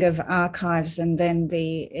 that thing of archives and then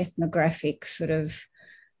the ethnographic sort of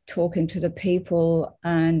talking to the people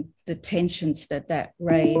and the tensions that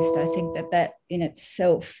raised. I think that in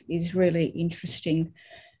itself is really interesting.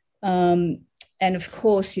 And of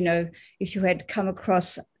course, if you had come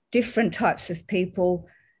across different types of people,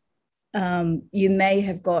 you may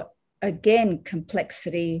have got, again,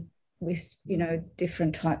 complexity with,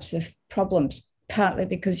 different types of problems, partly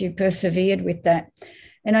because you persevered with that.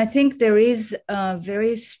 And I think there is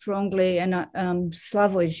very strongly, and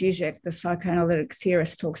Slavoj Žižek, the psychoanalytic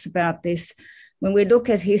theorist, talks about this. When we look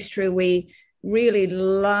at history, we really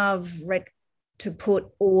love to put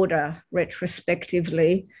order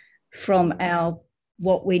retrospectively from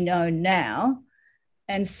what we know now.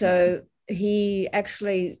 And so he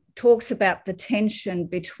actually talks about the tension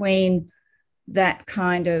between that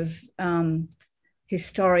kind of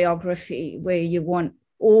historiography where you want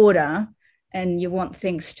order and you want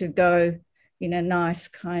things to go in a nice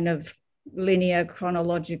kind of linear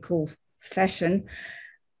chronological fashion.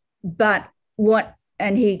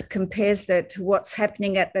 And he compares that to what's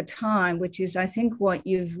happening at the time, which is, I think, what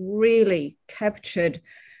you've really captured,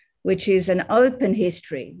 which is an open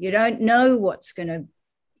history. You don't know what's going to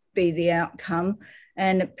be the outcome.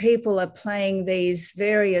 And people are playing these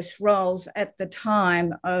various roles at the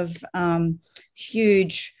time of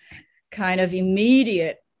huge kind of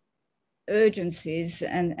immediate urgencies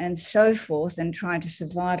and so forth, and trying to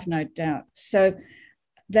survive, no doubt. So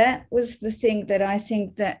that was the thing that I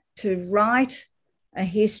think, that to write a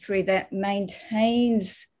history that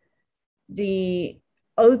maintains the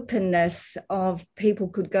openness of people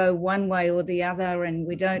could go one way or the other and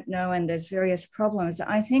we don't know, and there's various problems,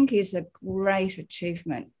 I think is a great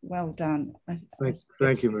achievement. Well done.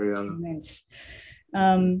 Thank you, Mariana.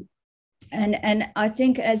 And I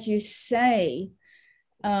think, as you say,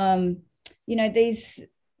 these,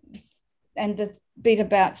 and the bit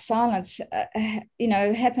about silence,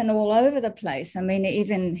 happen all over the place. I mean,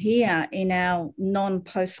 even here in our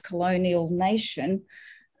non-post-colonial nation,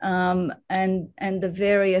 and the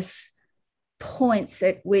various points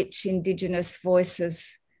at which Indigenous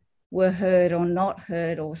voices were heard or not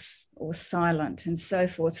heard, or silent, and so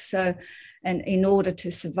forth. So, and in order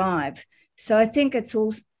to survive. So I think it's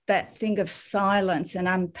all that thing of silence, and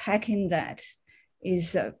unpacking that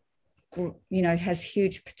is, has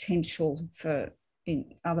huge potential for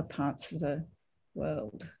in other parts of the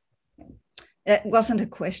world. It wasn't a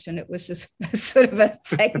question, it was just sort of a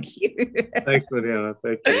thank you. Thanks, Mariana.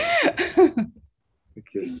 Thank you.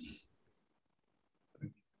 Thank you.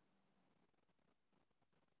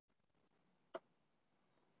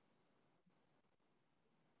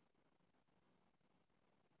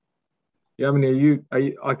 Yamini,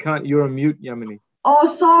 you're on mute, Yamini. Oh,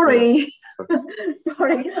 sorry.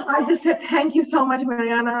 Sorry, I just said thank you so much,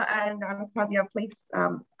 Mariana and Anastasia. Please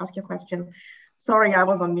ask your question. Sorry, I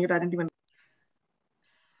was on mute. I didn't even.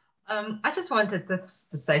 I just wanted to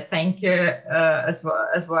say thank you as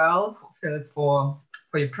well, Philip, for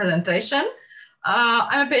your presentation.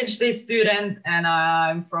 I'm a PhD student and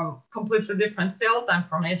I'm from completely different field. I'm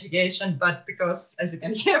from education, but because, as you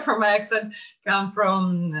can hear from my accent, come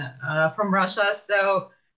from Russia. So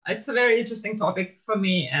it's a very interesting topic for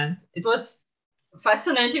me, and it was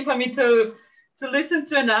fascinating for me to listen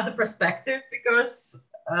to another perspective, because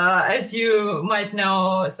as you might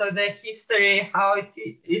know, so the history, how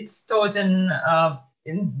it's taught in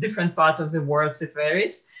different parts of the world, it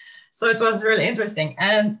varies. So it was really interesting.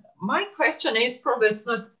 And my question is, probably it's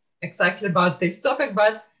not exactly about this topic,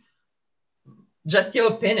 but just your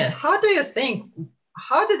opinion. How do you think,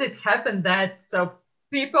 how did it happen that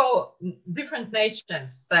people, different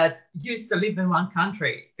nations that used to live in one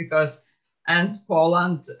country, and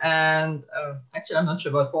Poland, and actually I'm not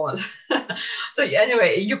sure about Poland. So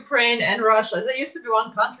anyway, Ukraine and Russia, they used to be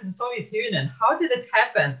one country, the Soviet Union. How did it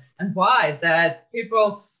happen, and why that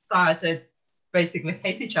people started basically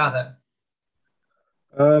hate each other?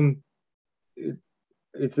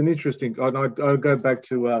 It's an interesting. I'll go back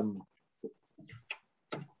to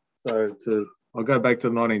I'll go back to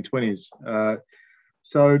the 1920s.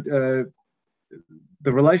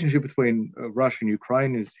 The relationship between Russia and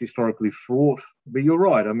Ukraine is historically fraught. But you're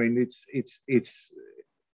right. I mean, it's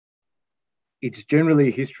generally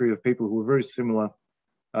a history of people who are very similar,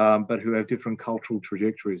 but who have different cultural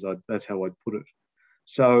trajectories. That's how I'd put it.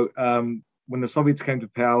 So when the Soviets came to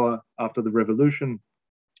power after the revolution,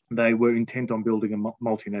 they were intent on building a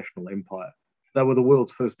multinational empire. They were the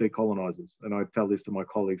world's first decolonizers. And I tell this to my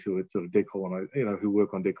colleagues who are sort of who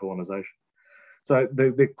work on decolonization. So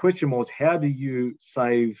the question was, how do you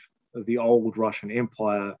save the old Russian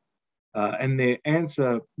Empire? And their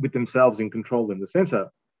answer, with themselves in control in the center,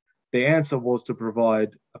 the answer was to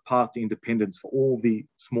provide a path to independence for all the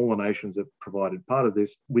smaller nations that provided part of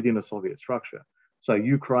this within a Soviet structure. So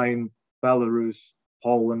Ukraine, Belarus,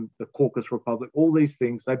 Poland, the Caucasus Republic, all these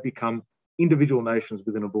things, they become individual nations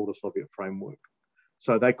within a broader Soviet framework.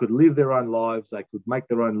 So they could live their own lives, they could make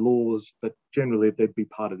their own laws, but generally they'd be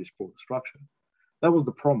part of this broader structure. That was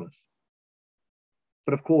the promise.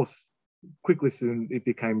 But of course, quickly soon it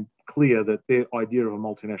became clear that their idea of a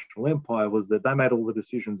multinational empire was that they made all the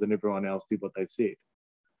decisions and everyone else did what they said.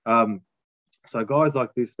 So guys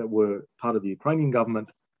like this that were part of the Ukrainian government,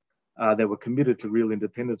 that were committed to real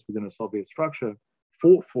independence within a Soviet structure,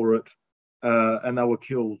 fought for it, and they were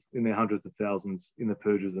killed in their hundreds of thousands in the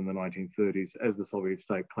purges in the 1930s as the Soviet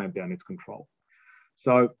state clamped down its control.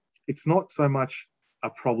 So it's not so much a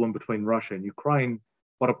problem between Russia and Ukraine,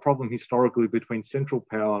 but a problem historically between central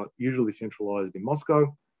power, usually centralized in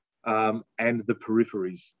Moscow, and the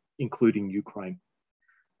peripheries, including Ukraine.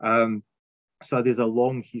 So there's a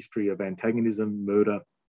long history of antagonism, murder,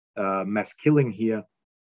 mass killing here,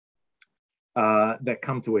 that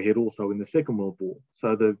come to a head also in the Second World War.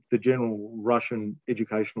 So the general Russian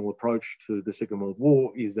educational approach to the Second World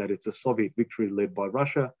War is that it's a Soviet victory led by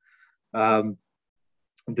Russia,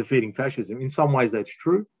 defeating fascism. In some ways that's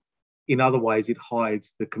true. In other ways, it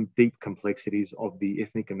hides the deep complexities of the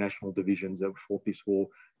ethnic and national divisions that fought this war,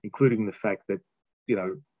 including the fact that,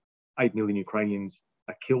 8 million Ukrainians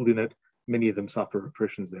are killed in it. Many of them suffer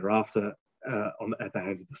repressions thereafter at the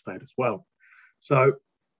hands of the state as well. So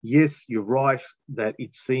yes, you're right that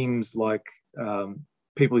it seems like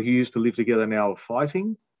people who used to live together now are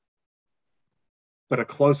fighting, but a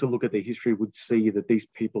closer look at their history would see that these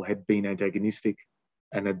people had been antagonistic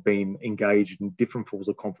and had been engaged in different forms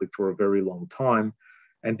of conflict for a very long time,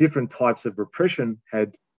 and different types of repression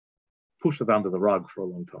had pushed it under the rug for a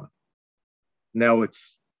long time. Now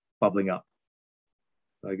it's bubbling up.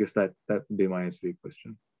 I guess that would be my answer to your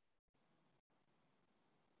question.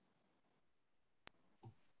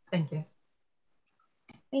 Thank you.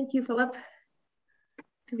 Thank you, Philip.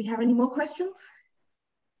 Do we have any more questions?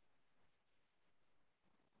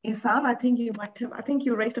 Ihsan, I think you might have, I think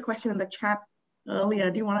you raised a question in the chat earlier.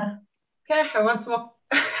 Do you want to? Can I have one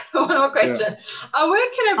more question? Yeah. Where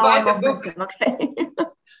can I buy the book? Okay.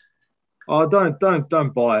 Oh,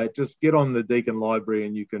 don't buy it. Just get on the Deakin Library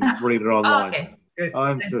and you can read it online. Okay, good.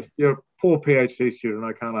 You're a poor PhD student.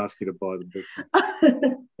 I can't ask you to buy the book.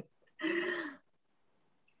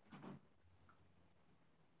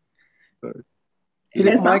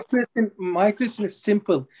 My question is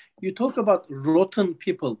simple. You talk about rotten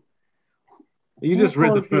people. You just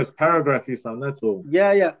read the first paragraph, Ihsan, that's all.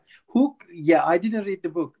 Yeah. I didn't read the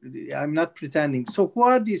book. I'm not pretending. So who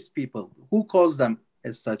are these people? Who calls them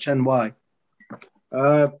as such and why?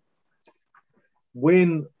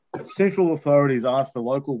 When central authorities ask the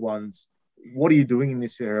local ones, what are you doing in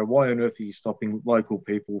this area? Why on earth are you stopping local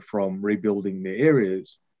people from rebuilding their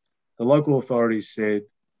areas? The local authorities said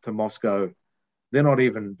to Moscow, don't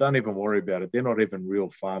even worry about it. They're not even real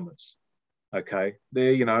farmers. Okay.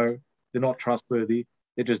 They're not trustworthy.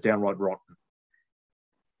 They're just downright rotten.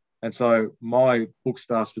 And so my book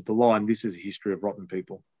starts with the line, this is a history of rotten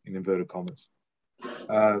people, in inverted commas.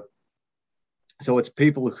 So it's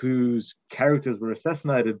people whose characters were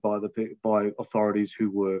assassinated by authorities who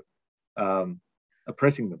were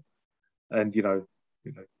oppressing them. And,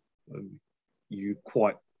 you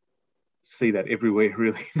quite see that everywhere,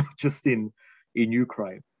 really, not just in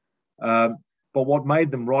Ukraine. But what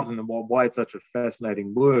made them rotten and why it's such a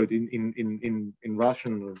fascinating word in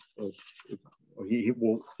Russian, he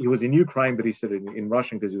was in Ukraine, but he said it in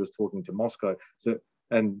Russian because he was talking to Moscow. So,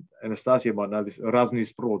 and Anastasia might know this, разный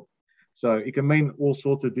сброд. So it can mean all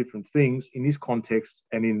sorts of different things in this context,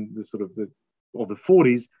 and in the sort of the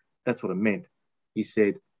 40s, that's what it meant. He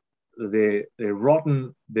said they're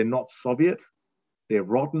rotten, they're not Soviet, they're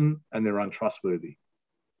rotten, and they're untrustworthy.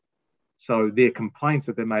 So their complaints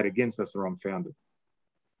that they made against us are unfounded.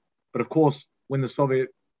 But of course, when the Soviet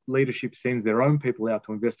leadership sends their own people out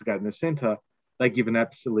to investigate in the center, they give an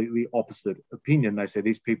absolutely opposite opinion. They say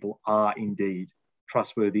these people are indeed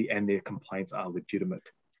trustworthy and their complaints are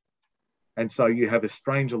legitimate. And so you have a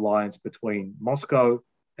strange alliance between Moscow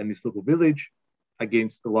and this little village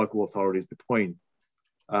against the local authorities between.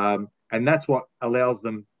 And that's what allows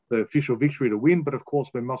them the official victory to win. But of course,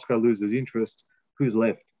 when Moscow loses interest, who's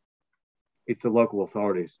left? It's the local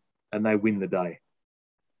authorities, and they win the day.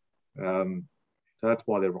 So that's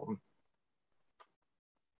why they're rotten.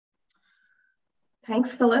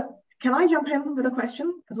 Thanks, Philip. Can I jump in with a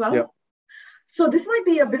question as well? Yeah. So this might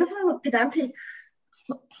be a bit of a pedantic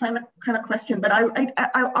kind of question, but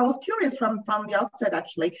I was curious from the outset,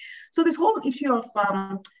 actually. So this whole issue of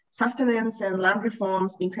sustenance and land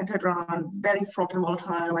reforms being centered around very fraught and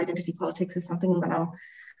volatile identity politics is something that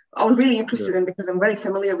I was really interested in, because I'm very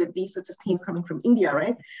familiar with these sorts of themes coming from India,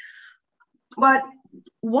 right? But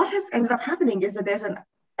what has ended up happening is that there's at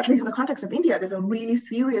least in the context of India, there's a really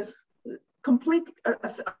serious, complete,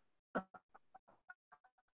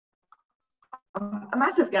 a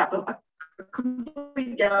massive gap, a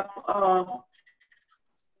complete gap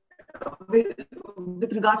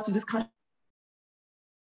with regards to discussion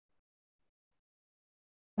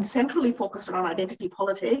centrally focused around identity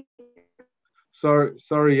politics. Sorry,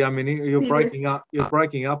 Yamini, you're breaking up. You're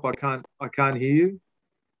breaking up. I can't hear you.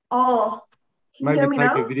 Oh, can you hear me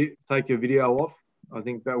now? Take your video off. I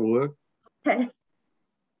think that will work. Okay.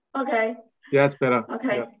 Okay. Yeah, it's better.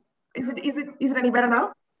 Okay. Yeah. Is it any better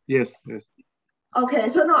now? Yes. Okay,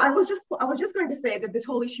 so no, I was just going to say that this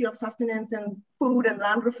whole issue of sustenance and food and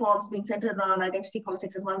land reforms being centered around identity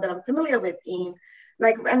politics is one that I'm familiar with,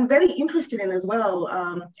 and very interested in as well.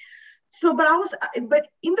 But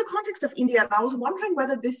in the context of India, I was wondering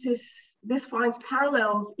whether this finds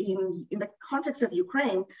parallels in the context of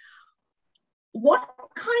Ukraine. What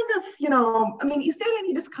kind of, is there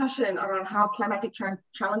any discussion around how climatic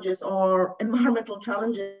challenges or environmental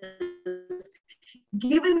challenges,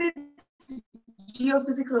 given its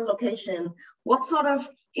geophysical location, what sort of,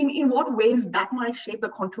 in what ways that might shape the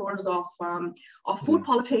contours of food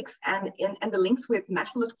politics and the links with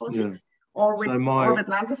nationalist politics or with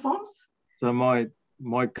land reforms? So I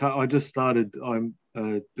just started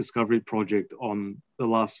a discovery project on the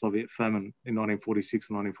last Soviet famine in 1946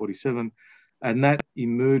 and 1947. And that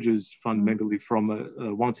emerges fundamentally from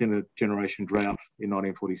a once-in-a-generation drought in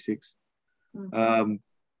 1946.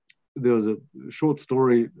 There was a short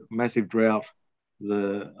story, massive drought.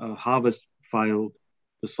 The harvest failed.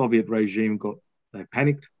 The Soviet regime they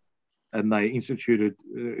panicked, and they instituted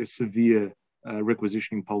a severe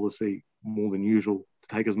requisitioning policy, more than usual,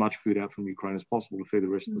 to take as much food out from Ukraine as possible to feed the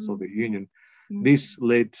rest of the Soviet Union. This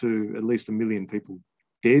led to at least 1 million people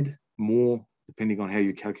dead, more, depending on how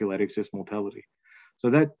you calculate excess mortality.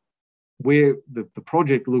 So that where the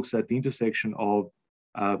project looks at the intersection of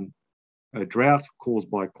a drought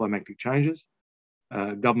caused by climatic changes,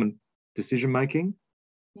 government decision-making,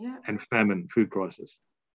 and famine, food crisis.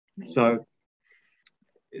 So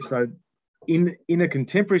in a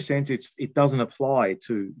contemporary sense, it doesn't apply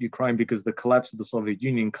to Ukraine because the collapse of the Soviet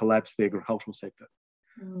Union collapsed the agricultural sector.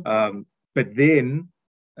 But then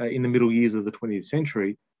in the middle years of the 20th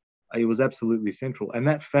century, it was absolutely central. And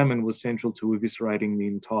that famine was central to eviscerating the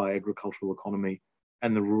entire agricultural economy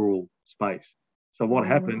and the rural space. So what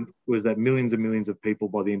happened was that millions and millions of people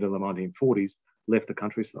by the end of the 1940s left the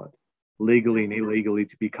countryside, legally and illegally,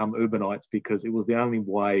 to become urbanites, because it was the only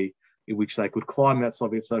way in which they could climb that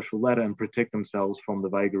Soviet social ladder and protect themselves from the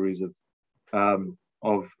vagaries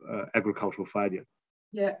of agricultural failure.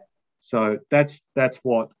 Yeah. So that's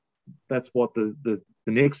what the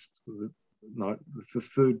next, no, the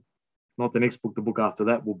food, not the next book, the book after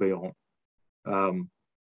that will be on.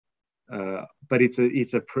 But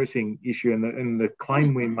it's a pressing issue, and the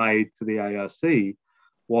claim we made to the ARC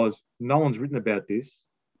was no one's written about this.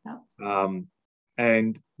 No.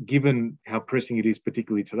 And given how pressing it is,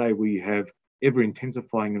 particularly today, where you have ever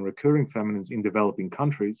intensifying and recurring famines in developing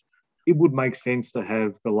countries, it would make sense to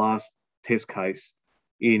have the last test case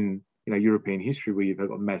in European history where you've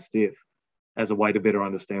got mass death as a way to better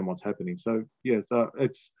understand what's happening. So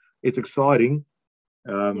it's exciting.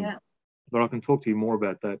 But I can talk to you more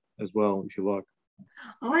about that as well if you like.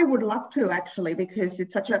 I would love to, actually, because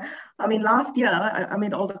it's such last year,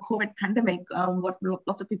 amid all the COVID pandemic, what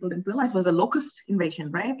lots of people didn't realize was a locust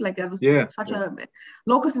invasion, right? Like there was such a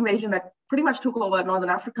locust invasion that pretty much took over Northern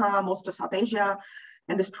Africa, most of South Asia,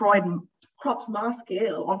 and destroyed crops mass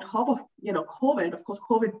scale on top of, COVID. Of course,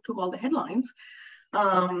 COVID took all the headlines.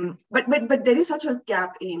 But there is such a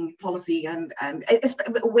gap in policy and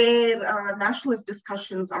where nationalist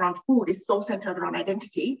discussions around food is so centered around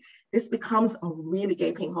identity, this becomes a really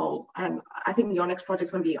gaping hole. And I think your next project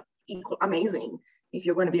is going to be amazing if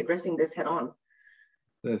you're going to be addressing this head on.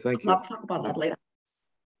 Thank you. Love to talk about that later.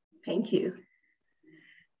 Thank you.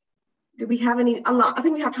 Do we have any? I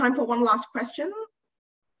think we have time for one last question,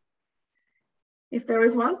 if there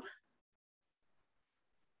is one.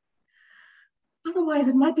 Otherwise,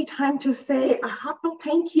 it might be time to say a heartfelt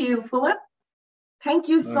thank you, Filip. Thank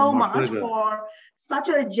you so much for such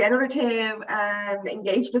a generative and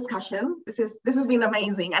engaged discussion. This has been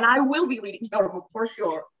amazing, and I will be reading your book for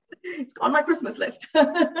sure. It's on my Christmas list.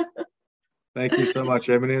 Thank you so much,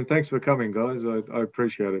 Emily, and thanks for coming, guys. I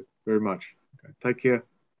appreciate it very much. Okay, take care.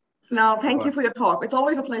 No, thank you for your talk. It's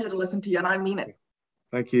always a pleasure to listen to you, and I mean it.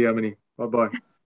 Thank you, Emily. Bye-bye.